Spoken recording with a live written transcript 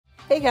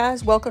Hey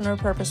guys, welcome to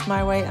Repurpose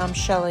My Way. I'm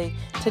Shelly.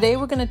 Today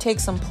we're going to take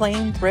some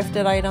plain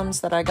thrifted items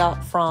that I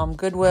got from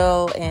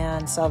Goodwill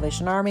and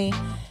Salvation Army,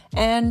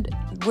 and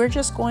we're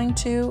just going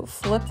to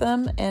flip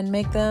them and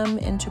make them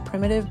into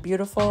primitive,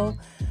 beautiful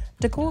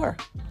decor.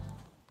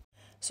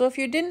 So if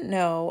you didn't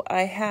know,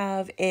 I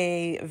have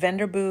a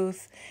vendor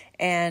booth,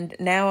 and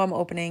now I'm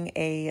opening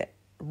a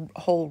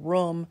whole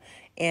room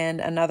in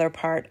another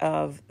part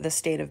of the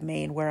state of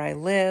Maine where I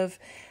live.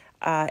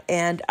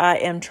 And I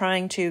am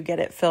trying to get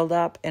it filled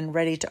up and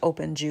ready to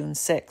open June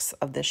 6th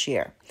of this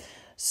year.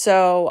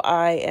 So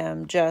I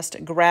am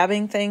just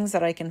grabbing things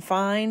that I can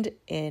find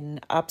in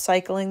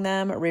upcycling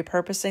them,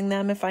 repurposing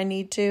them if I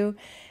need to,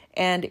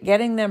 and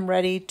getting them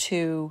ready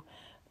to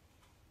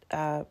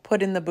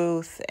put in the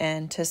booth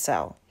and to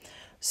sell.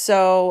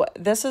 So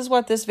this is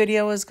what this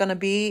video is going to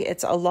be.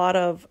 It's a lot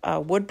of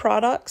wood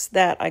products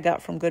that I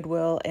got from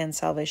Goodwill and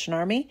Salvation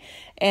Army,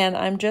 and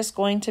I'm just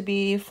going to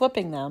be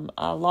flipping them.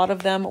 A lot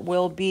of them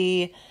will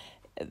be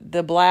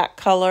the black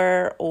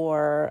color,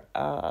 or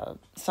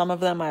some of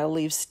them I'll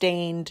leave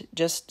stained,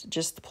 just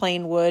the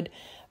plain wood.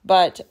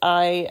 But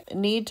I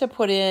need to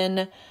put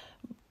in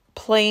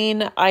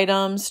plain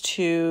items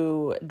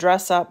to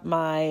dress up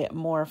my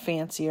more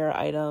fancier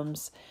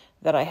items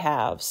that I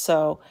have.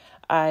 So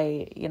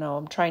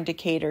I'm trying to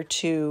cater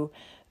to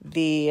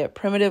the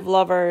primitive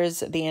lovers,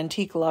 the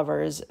antique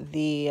lovers,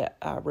 the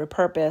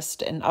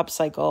repurposed and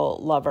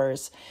upcycle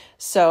lovers.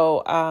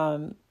 So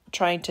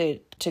trying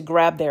to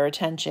grab their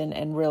attention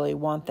and really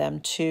want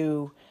them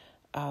to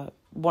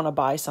want to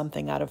buy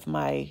something out of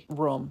my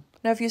room.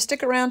 Now, if you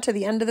stick around to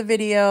the end of the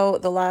video,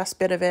 the last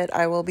bit of it,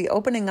 I will be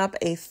opening up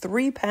a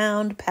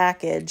 3-pound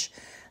package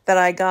that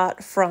I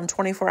got from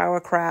 24 Hour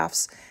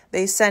Crafts.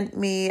 They sent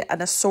me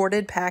an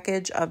assorted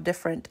package of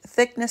different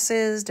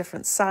thicknesses,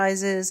 different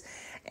sizes,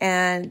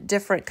 and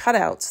different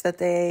cutouts that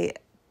they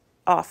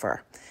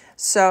offer.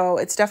 So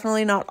it's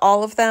definitely not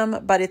all of them,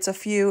 but it's a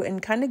few,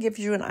 and kind of gives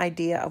you an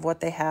idea of what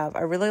they have.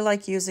 I really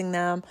like using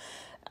them.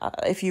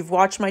 If you've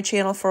watched my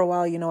channel for a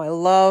while, you know I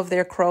love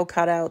their crow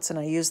cutouts, and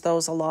I use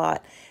those a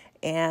lot.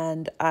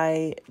 And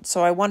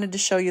so I wanted to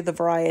show you the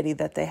variety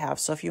that they have.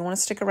 So if you want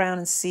to stick around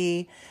and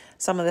see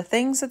some of the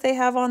things that they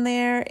have on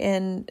there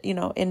in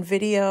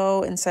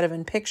video instead of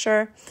in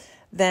picture,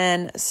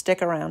 then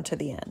stick around to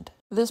the end.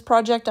 This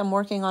project I'm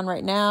working on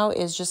right now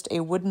is just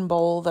a wooden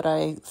bowl that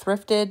I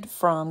thrifted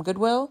from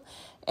Goodwill,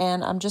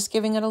 and I'm just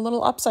giving it a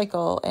little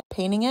upcycle and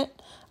painting it.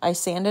 I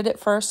sanded it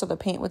first so the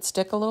paint would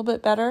stick a little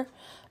bit better.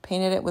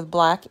 Painted it with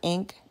black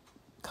ink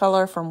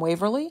color from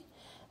Waverly,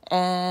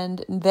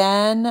 and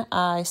then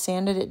I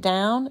sanded it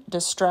down,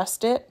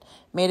 distressed it,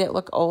 made it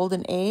look old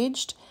and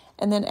aged,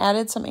 and then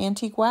added some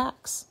antique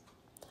wax.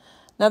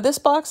 Now this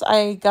box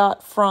I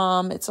got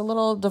from, it's a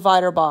little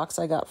divider box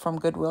I got from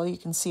Goodwill. You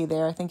can see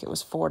there, I think it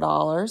was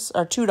 $4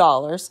 or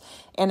 $2,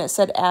 and it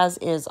said as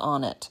is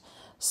on it.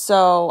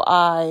 So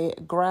I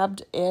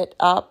grabbed it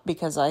up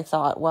because I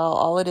thought, well,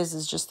 all it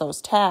is just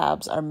those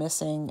tabs are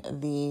missing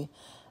the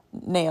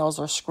nails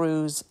or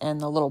screws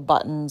and the little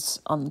buttons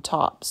on the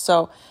top.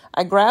 So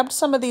I grabbed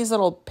some of these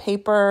little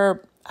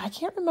paper, I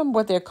can't remember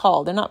what they're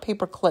called. They're not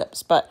paper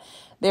clips, but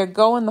they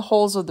go in the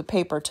holes of the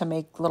paper to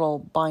make little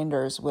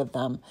binders with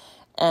them.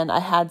 And I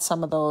had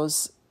some of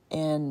those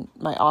in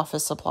my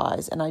office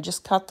supplies, and I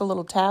just cut the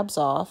little tabs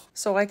off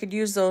so I could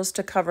use those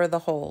to cover the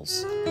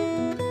holes.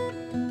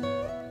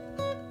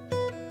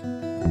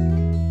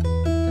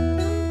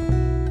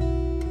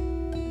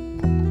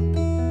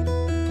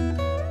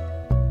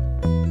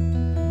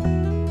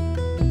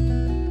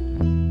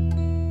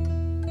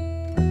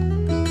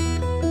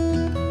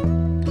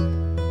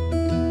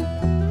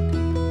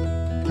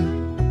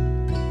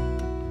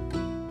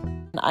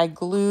 I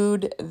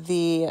glued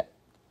the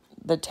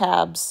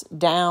tabs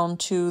down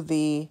to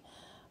the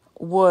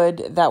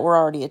wood that were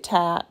already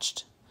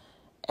attached,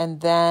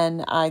 and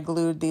then I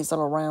glued these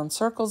little round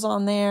circles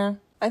on there.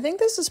 I think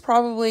this is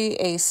probably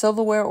a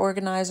silverware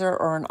organizer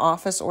or an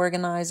office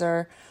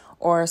organizer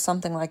or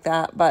something like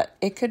that, but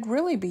it could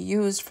really be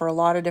used for a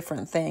lot of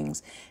different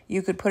things.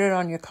 You could put it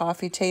on your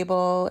coffee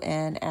table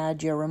and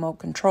add your remote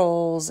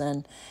controls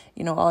and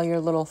all your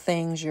little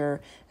things,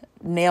 your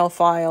nail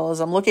files.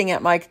 I'm looking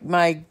at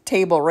my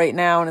table right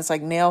now, and it's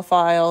like nail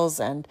files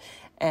and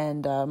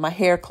my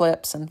hair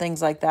clips and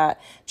things like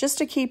that, just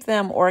to keep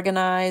them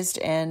organized.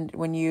 And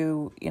when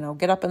you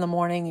get up in the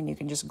morning, and you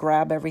can just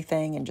grab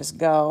everything and just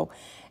go.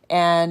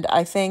 And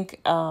I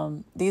think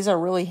these are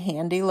really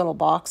handy little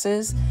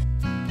boxes.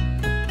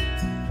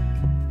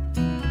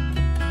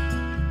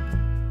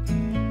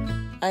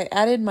 I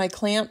added my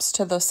clamps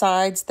to the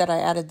sides that I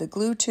added the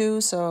glue to,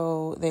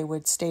 so they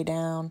would stay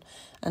down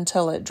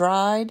until it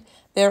dried.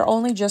 They're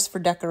only just for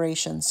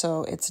decoration,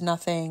 so it's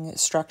nothing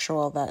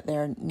structural that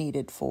they're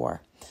needed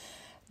for.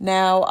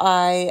 Now,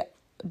 I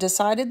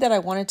decided that I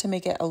wanted to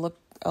make it look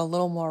a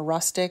little more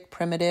rustic,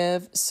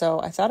 primitive,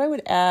 so I thought I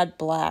would add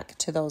black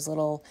to those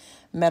little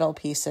metal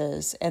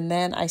pieces, and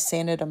then I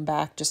sanded them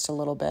back just a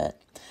little bit.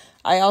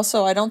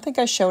 I don't think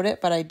I showed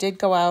it, but I did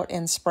go out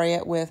and spray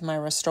it with my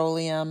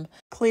Rust-Oleum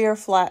clear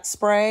flat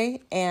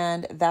spray,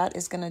 and that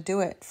is going to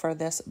do it for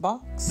this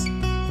box.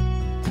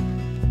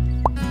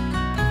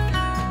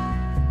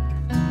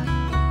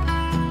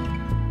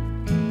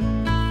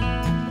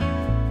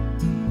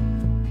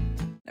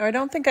 Now, I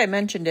don't think I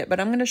mentioned it, but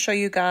I'm going to show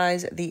you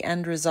guys the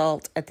end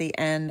result at the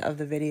end of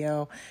the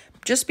video,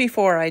 just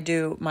before I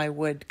do my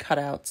wood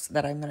cutouts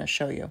that I'm going to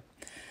show you.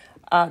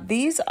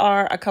 These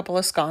are a couple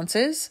of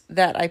sconces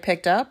that I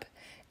picked up,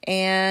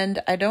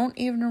 and I don't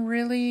even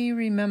really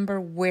remember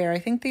where. I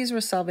think these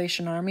were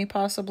Salvation Army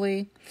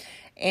possibly,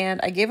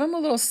 and I gave them a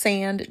little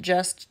sand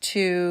just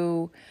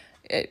to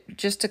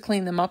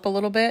clean them up a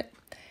little bit,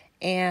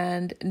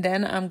 and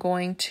then I'm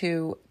going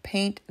to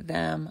paint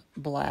them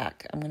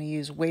black. I'm going to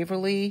use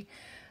Waverly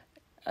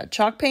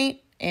chalk paint,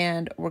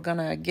 and we're going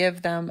to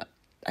give them,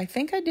 I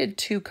think I did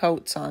 2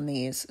 coats on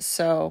these,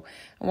 so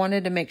I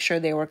wanted to make sure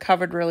they were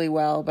covered really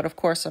well, but of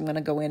course I'm going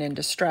to go in and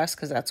distress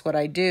because that's what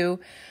I do.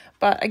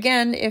 But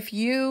again, if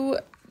you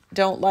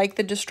don't like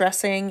the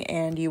distressing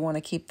and you want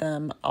to keep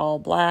them all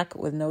black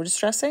with no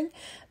distressing,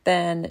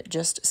 then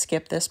just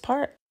skip this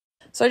part.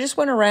 So I just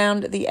went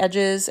around the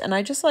edges, and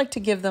I just like to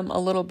give them a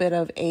little bit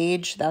of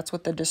age. That's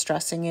what the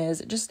distressing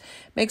is. It just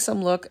makes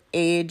them look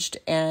aged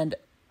and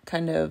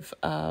kind of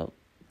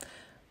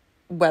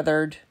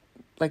weathered,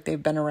 like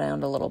they've been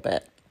around a little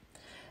bit.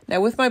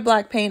 Now with my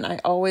black paint, I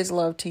always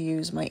love to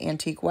use my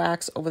antique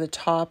wax over the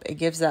top. It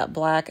gives that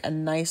black a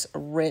nice,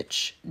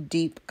 rich,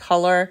 deep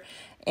color,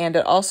 and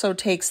it also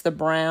takes the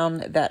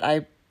brown that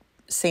I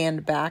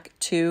sand back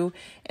too,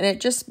 and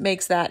it just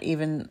makes that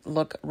even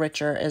look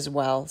richer as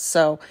well.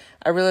 So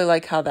I really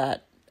like how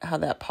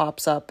that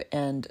pops up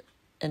and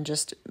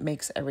just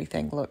makes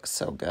everything look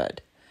so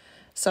good.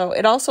 So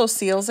it also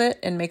seals it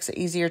and makes it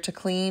easier to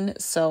clean,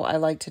 so I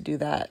like to do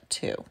that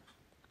too.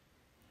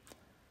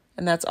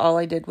 And that's all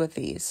I did with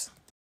these.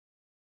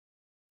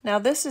 Now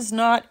this is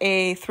not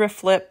a thrift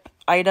flip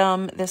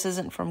item. This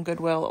isn't from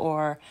Goodwill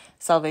or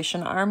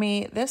Salvation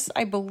Army. This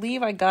I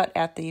believe I got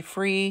at the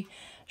free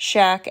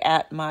shack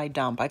at my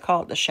dump. I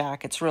call it the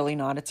shack. It's really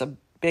not. It's a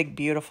big,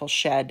 beautiful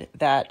shed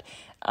that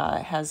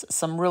has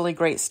some really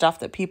great stuff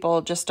that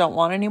people just don't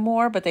want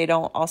anymore, but they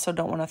also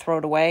don't want to throw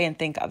it away and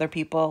think other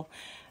people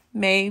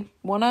may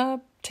want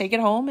to take it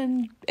home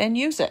and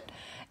use it.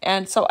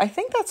 And so I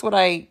think that's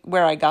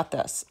where I got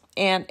this.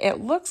 And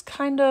it looks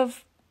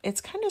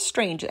it's kind of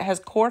strange. It has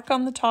cork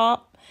on the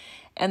top,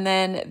 and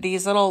then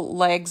these little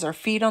legs or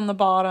feet on the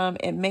bottom.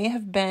 It may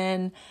have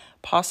been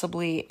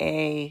possibly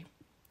a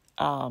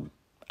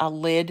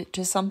lid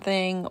to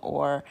something,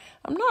 or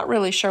I'm not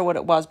really sure what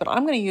it was, but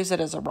I'm going to use it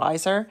as a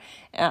riser.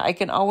 I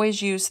can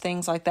always use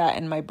things like that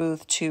in my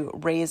booth to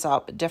raise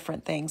up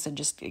different things and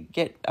just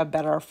get a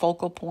better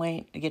focal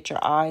point, to get your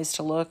eyes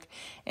to look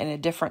in a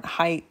different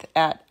height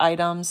at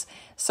items.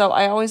 So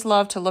I always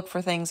love to look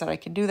for things that I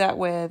can do that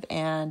with,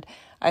 and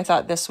I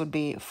thought this would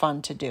be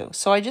fun to do.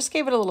 So I just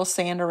gave it a little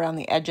sand around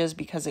the edges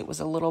because it was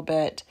a little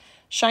bit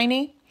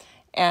shiny,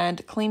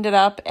 and cleaned it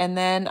up, and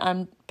then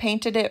I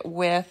painted it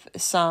with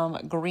some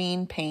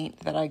green paint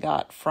that I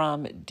got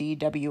from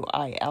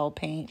DWIL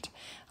paint.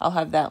 I'll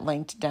have that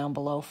linked down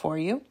below for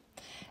you.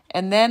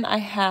 And then I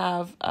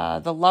have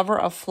the Lover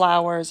of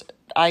Flowers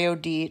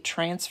IOD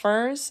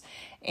transfers,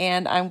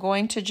 and I'm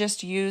going to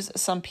just use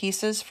some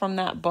pieces from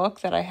that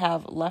book that I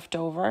have left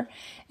over,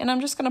 and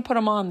I'm just going to put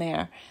them on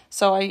there.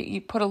 So you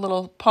put a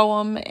little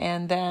poem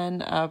and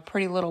then a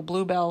pretty little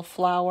bluebell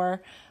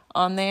flower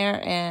on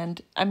there,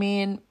 and I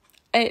mean,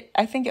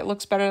 I think it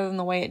looks better than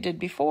the way it did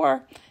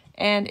before,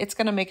 and it's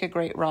going to make a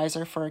great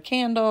riser for a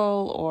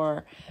candle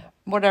or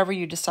whatever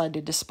you decide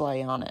to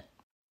display on it.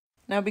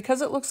 Now,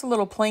 because it looks a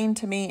little plain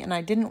to me and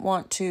I didn't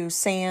want to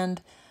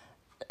sand,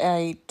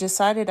 I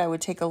decided I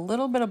would take a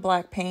little bit of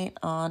black paint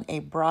on a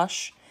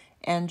brush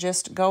and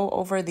just go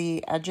over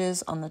the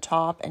edges on the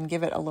top and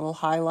give it a little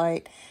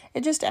highlight.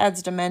 It just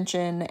adds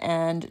dimension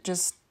and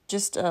just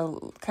a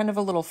kind of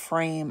a little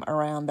frame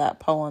around that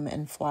poem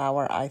and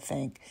flower, I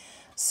think.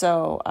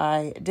 So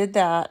I did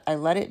that, I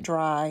let it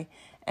dry,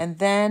 and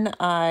then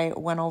I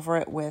went over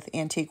it with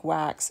antique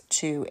wax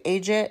to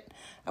age it.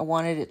 I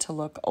wanted it to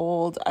look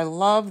old. I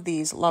love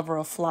these Lover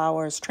of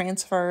Flowers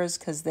transfers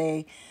because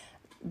they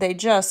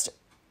just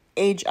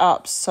age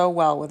up so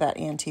well with that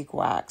antique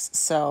wax.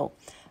 So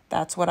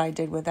that's what I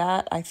did with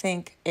that. I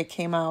think it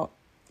came out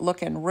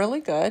looking really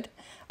good.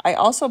 I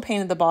also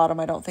painted the bottom.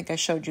 I don't think I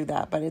showed you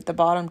that, but the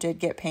bottom did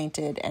get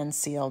painted and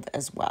sealed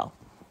as well.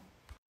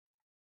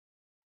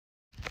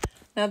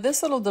 Now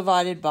this little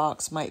divided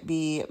box might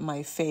be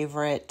my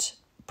favorite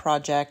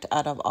project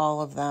out of all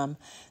of them.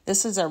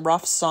 This is a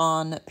rough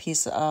sawn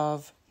piece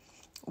of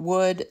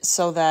wood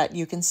so that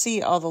you can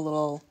see all the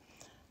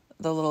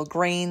little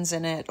grains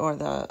in it, or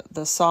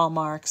the saw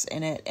marks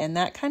in it, and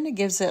that kind of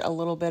gives it a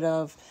little bit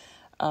of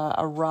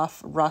a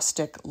rough,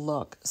 rustic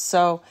look.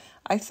 So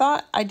I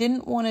thought I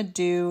didn't want to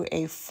do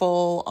a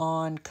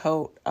full-on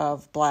coat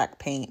of black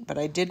paint, but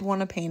I did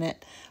want to paint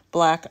it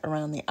black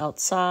around the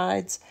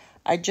outsides.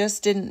 I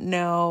just didn't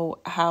know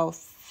how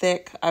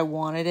thick I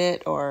wanted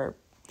it, or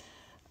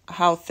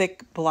how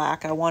thick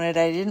black I wanted.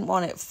 I didn't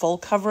want it full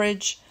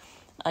coverage.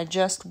 I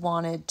just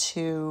wanted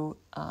to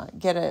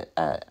get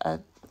a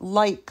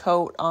light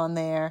coat on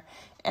there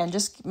and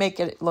just make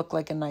it look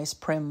like a nice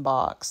prim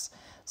box.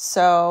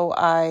 So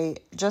I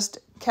just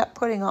kept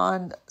putting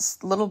on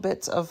little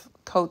bits of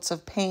coats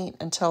of paint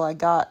until I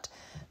got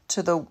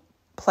to the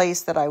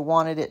place that I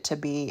wanted it to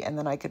be, and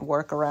then I could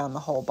work around the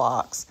whole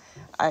box.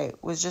 I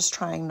was just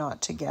trying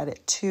not to get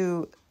it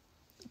too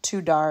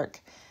dark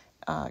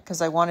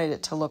because I wanted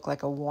it to look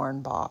like a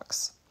worn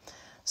box.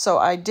 So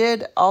I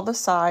did all the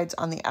sides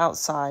on the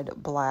outside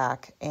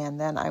black, and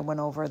then I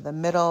went over the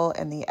middle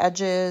and the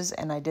edges,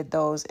 and I did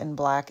those in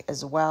black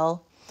as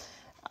well.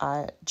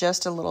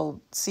 Just a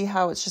little, see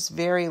how it's just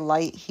very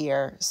light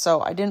here.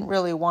 So I didn't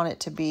really want it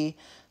to be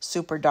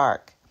super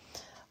dark.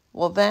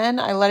 Well, then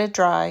I let it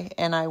dry,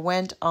 and I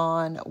went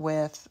on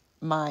with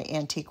my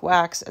antique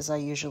wax as I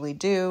usually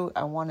do.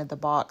 I wanted the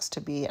box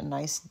to be a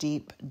nice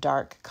deep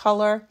dark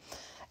color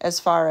as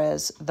far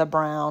as the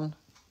brown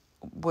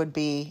would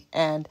be.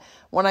 And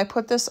when I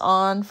put this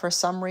on, for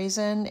some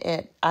reason,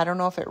 I don't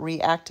know if it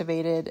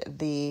reactivated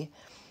the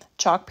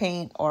chalk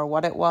paint or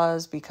what it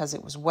was because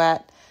it was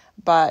wet,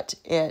 but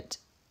it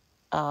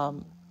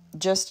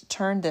just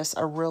turned this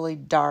a really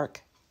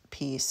dark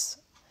piece,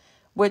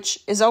 which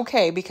is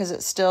okay because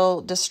it's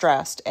still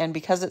distressed, and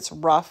because it's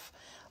rough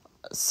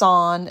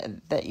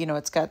sawn, that, you know,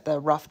 it's got the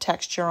rough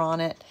texture on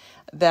it,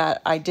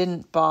 that I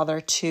didn't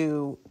bother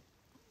to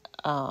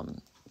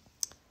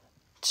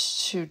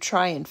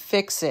try and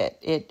fix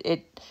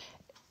it.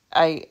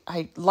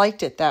 I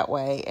liked it that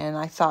way, and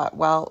I thought,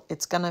 well,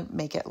 it's gonna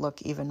make it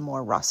look even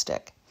more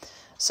rustic.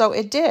 So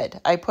it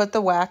did. I put the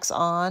wax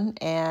on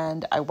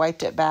and I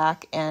wiped it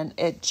back, and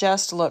it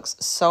just looks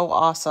so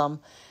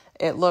awesome.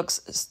 It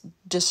looks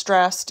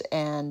distressed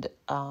and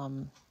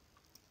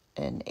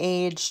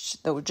aged,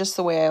 just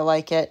the way I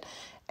like it.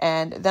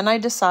 And then I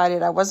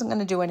decided I wasn't going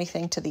to do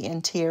anything to the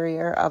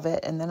interior of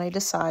it, and then I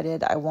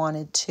decided I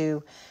wanted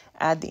to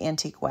add the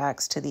antique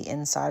wax to the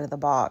inside of the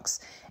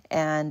box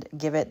and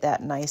give it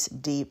that nice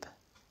deep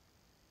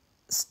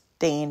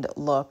stained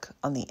look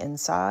on the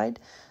inside.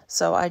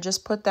 So I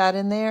just put that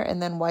in there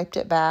and then wiped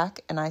it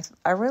back, and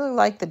I really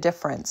like the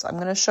difference. I'm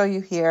going to show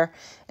you here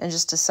in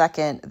just a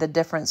second the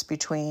difference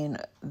between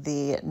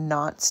the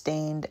not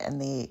stained and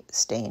the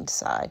stained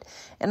side.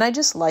 And I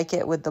just like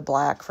it with the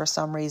black for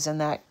some reason.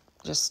 That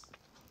just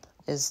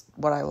is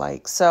what I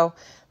like. So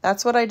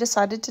that's what I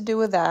decided to do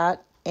with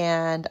that.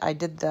 And I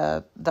did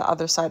the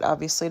other side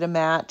obviously to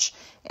match,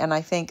 and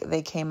I think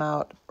they came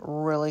out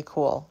really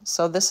cool.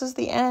 So this is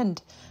the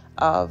end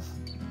of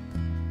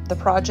the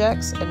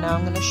projects, and now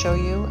I'm going to show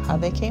you how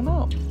they came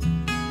out.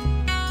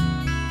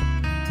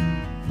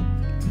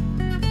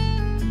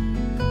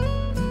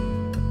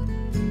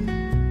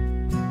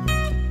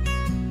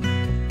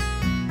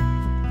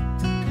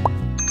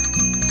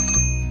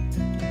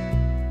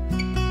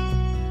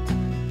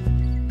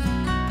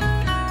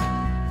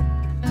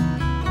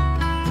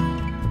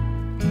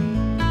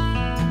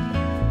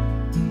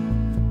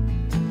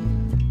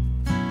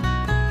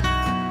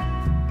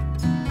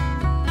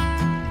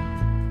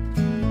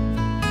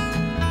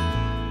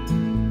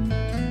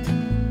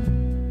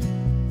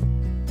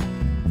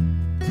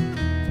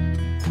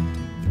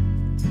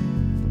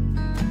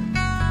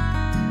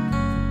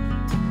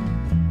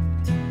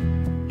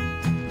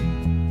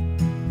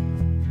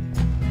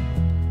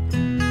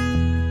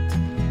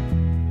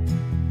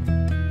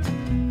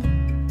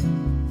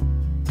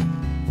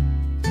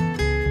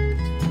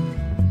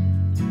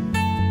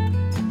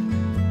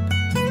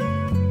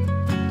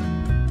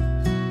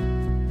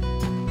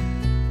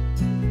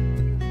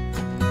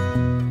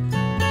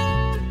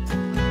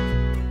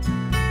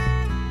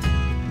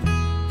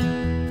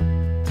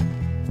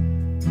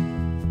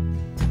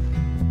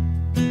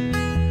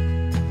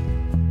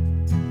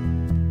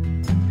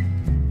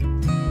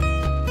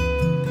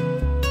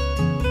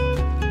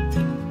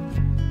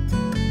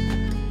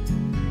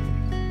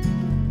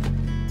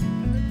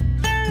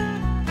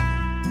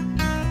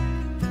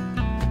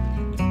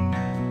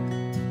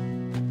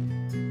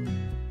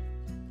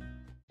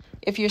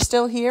 If you're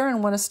still here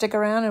and want to stick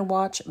around and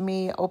watch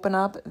me open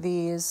up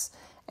these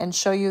and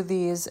show you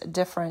these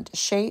different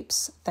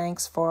shapes,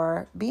 thanks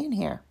for being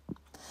here.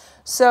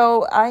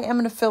 So I am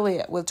an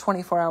affiliate with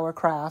 24 Hour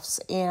Crafts,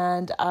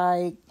 and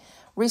I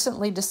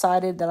recently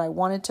decided that I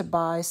wanted to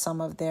buy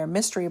some of their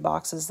mystery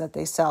boxes that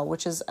they sell,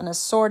 which is an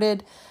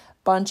assorted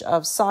bunch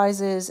of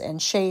sizes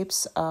and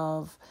shapes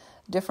of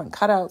different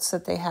cutouts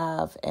that they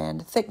have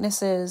and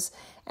thicknesses.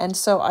 And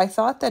so I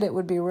thought that it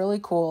would be really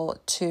cool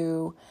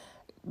to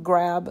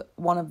grab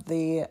one of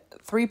the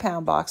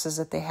 3-pound boxes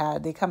that they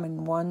had. They come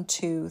in 1,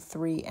 2,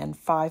 3, and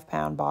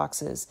 5-pound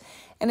boxes.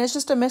 And it's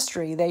just a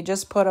mystery. They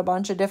just put a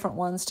bunch of different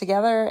ones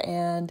together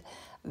and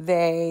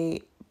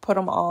they put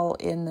them all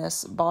in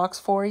this box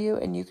for you,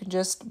 and you can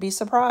just be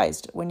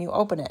surprised when you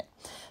open it.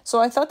 So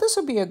I thought this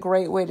would be a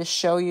great way to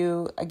show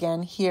you,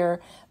 again,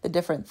 here, the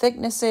different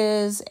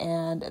thicknesses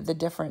and the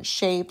different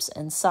shapes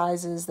and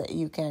sizes that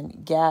you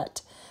can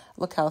get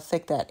Look how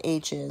thick that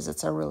H is.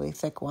 It's a really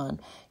thick one.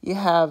 You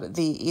have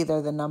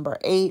either the number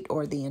 8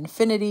 or the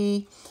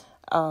infinity.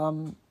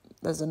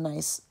 There's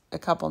a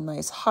couple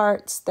nice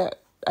hearts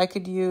that I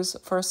could use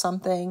for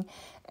something.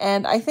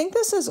 And I think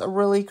this is a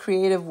really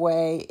creative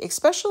way,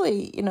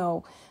 especially, you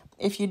know,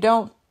 if you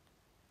don't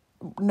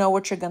know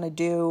what you're going to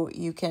do,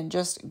 you can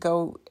just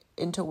go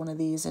into one of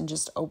these and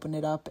just open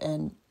it up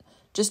and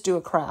just do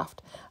a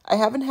craft. I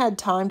haven't had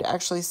time to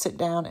actually sit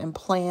down and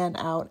plan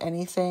out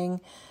anything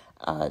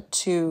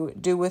to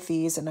do with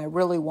these, and I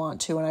really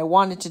want to, and I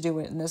wanted to do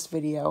it in this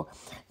video.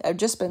 I've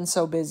just been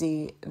so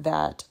busy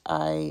that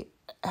I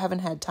haven't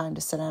had time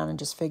to sit down and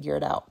just figure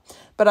it out,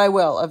 but I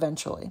will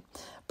eventually.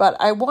 But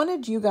I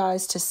wanted you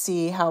guys to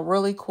see how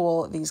really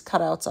cool these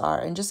cutouts are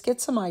and just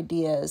get some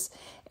ideas,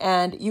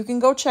 and you can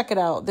go check it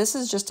out. This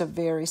is just a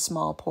very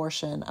small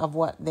portion of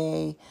what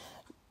they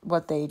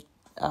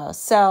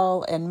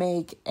sell and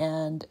make,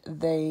 and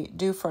they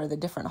do for the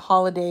different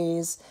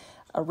holidays.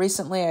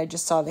 Recently, I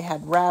just saw they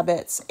had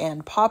rabbits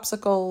and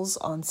popsicles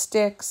on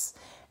sticks,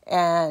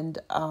 and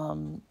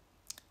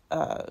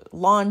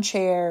lawn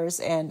chairs,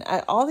 and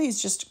all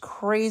these just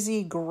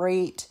crazy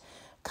great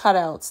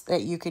cutouts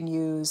that you can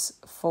use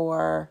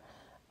for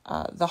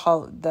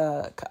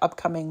the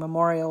upcoming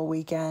Memorial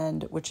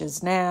Weekend, which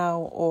is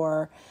now,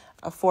 or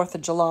a 4th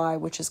of July,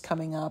 which is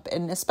coming up.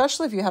 And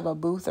especially if you have a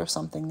booth or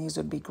something, these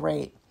would be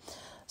great.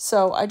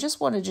 So I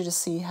just wanted you to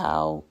see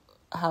how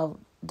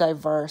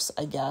diverse,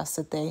 I guess,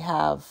 that they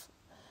have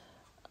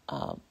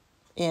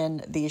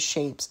in these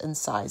shapes and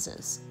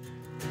sizes.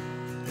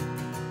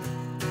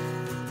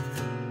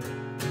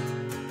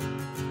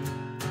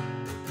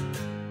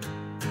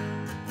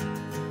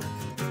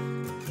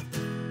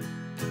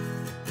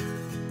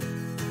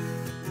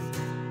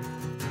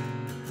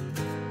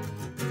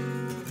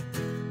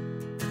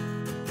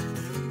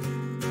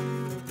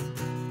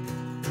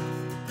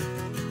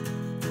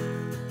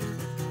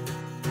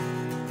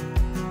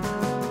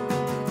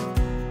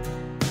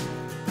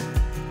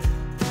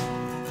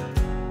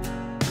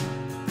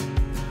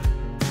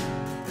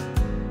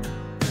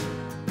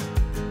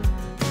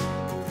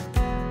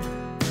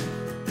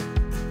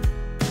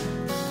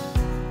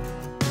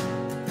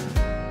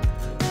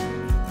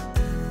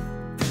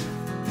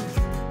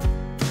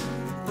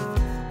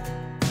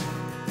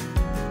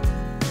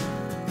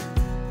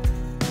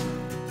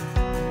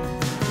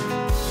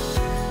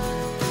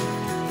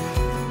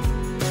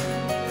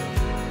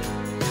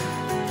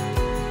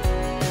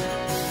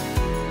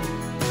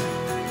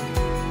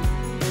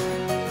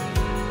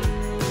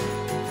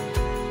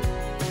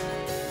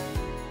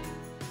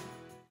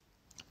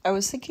 I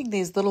was thinking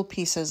these little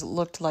pieces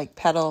looked like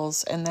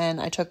petals, and then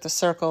I took the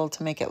circle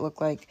to make it look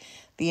like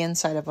the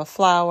inside of a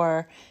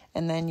flower,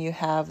 and then you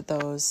have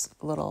those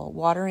little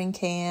watering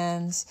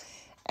cans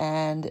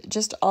and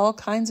just all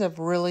kinds of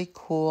really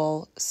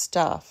cool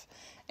stuff.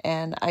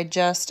 And I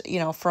just, you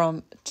know,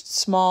 from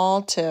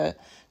small to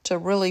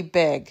really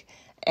big.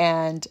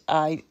 And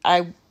I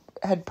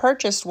had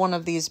purchased one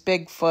of these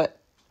Bigfoot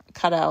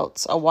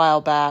cutouts a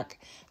while back.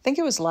 I think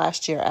it was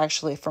last year,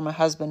 actually, for my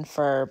husband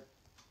for,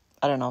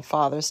 I don't know,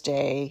 Father's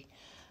Day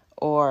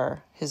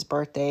or his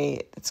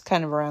birthday. It's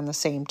kind of around the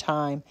same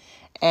time.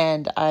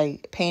 And I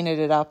painted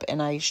it up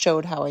and I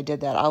showed how I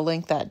did that. I'll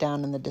link that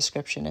down in the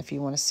description if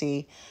you want to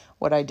see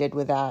what I did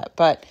with that.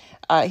 But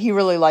he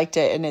really liked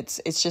it, and it's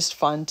just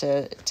fun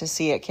to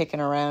see it kicking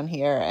around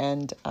here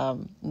and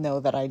know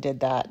that I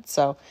did that.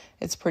 So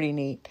it's pretty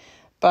neat.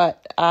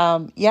 But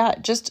yeah,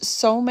 just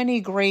so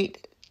many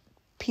great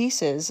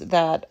pieces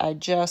that I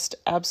just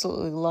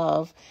absolutely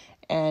love.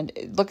 And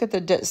look at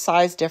the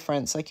size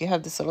difference. Like, you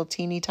have this little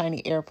teeny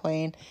tiny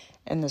airplane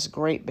and this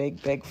great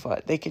big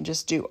Bigfoot. They can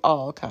just do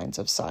all kinds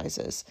of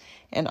sizes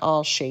and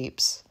all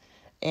shapes.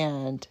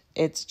 And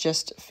it's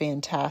just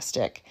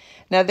fantastic.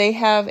 Now they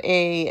have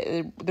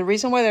the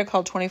reason why they're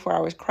called 24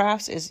 hours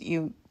crafts is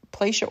you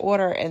place your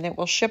order and it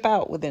will ship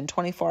out within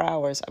 24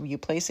 hours of you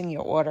placing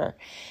your order.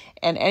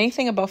 And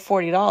anything above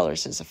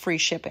 $40 is a free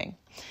shipping.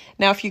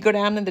 Now, if you go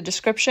down in the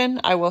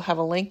description, I will have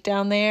a link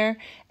down there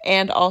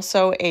and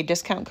also a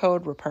discount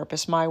code,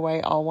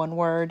 REPURPOSEDMYWAY, all one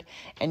word.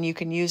 And you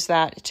can use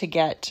that to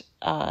get,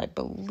 I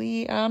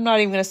believe, I'm not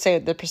even going to say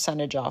the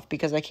percentage off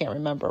because I can't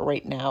remember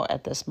right now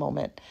at this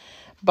moment.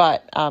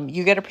 But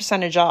you get a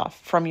percentage off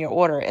from your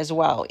order as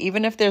well.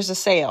 Even if there's a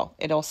sale,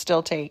 it'll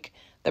still take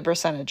the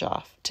percentage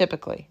off.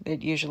 Typically,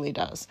 it usually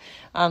does,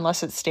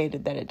 unless it's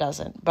stated that it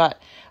doesn't. But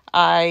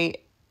I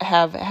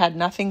have had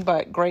nothing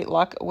but great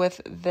luck with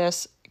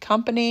this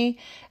company,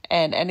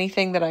 and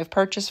anything that I've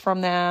purchased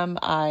from them,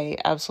 I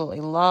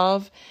absolutely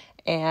love.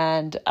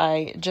 And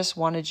I just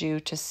wanted you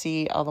to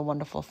see all the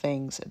wonderful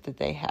things that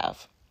they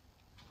have.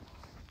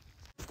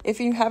 If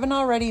you haven't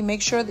already,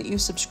 make sure that you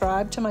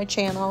subscribe to my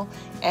channel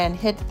and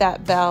hit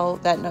that bell.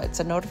 It's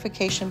a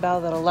notification bell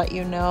that'll let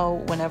you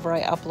know whenever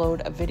I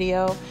upload a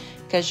video,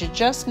 because you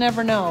just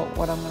never know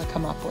what I'm going to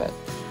come up with.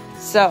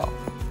 So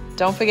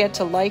don't forget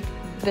to like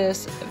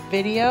this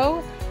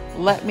video.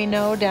 Let me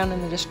know down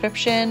in the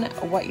description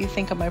what you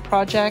think of my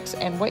projects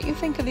and what you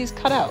think of these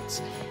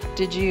cutouts.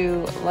 Did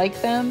you like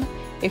them?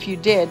 If you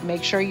did,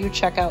 make sure you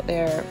check out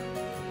their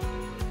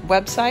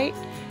website,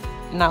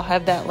 and I'll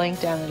have that link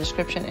down in the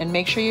description, and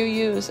make sure you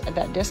use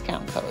that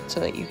discount code so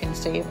that you can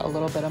save a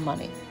little bit of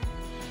money.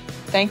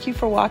 Thank you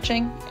for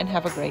watching, and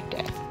have a great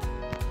day.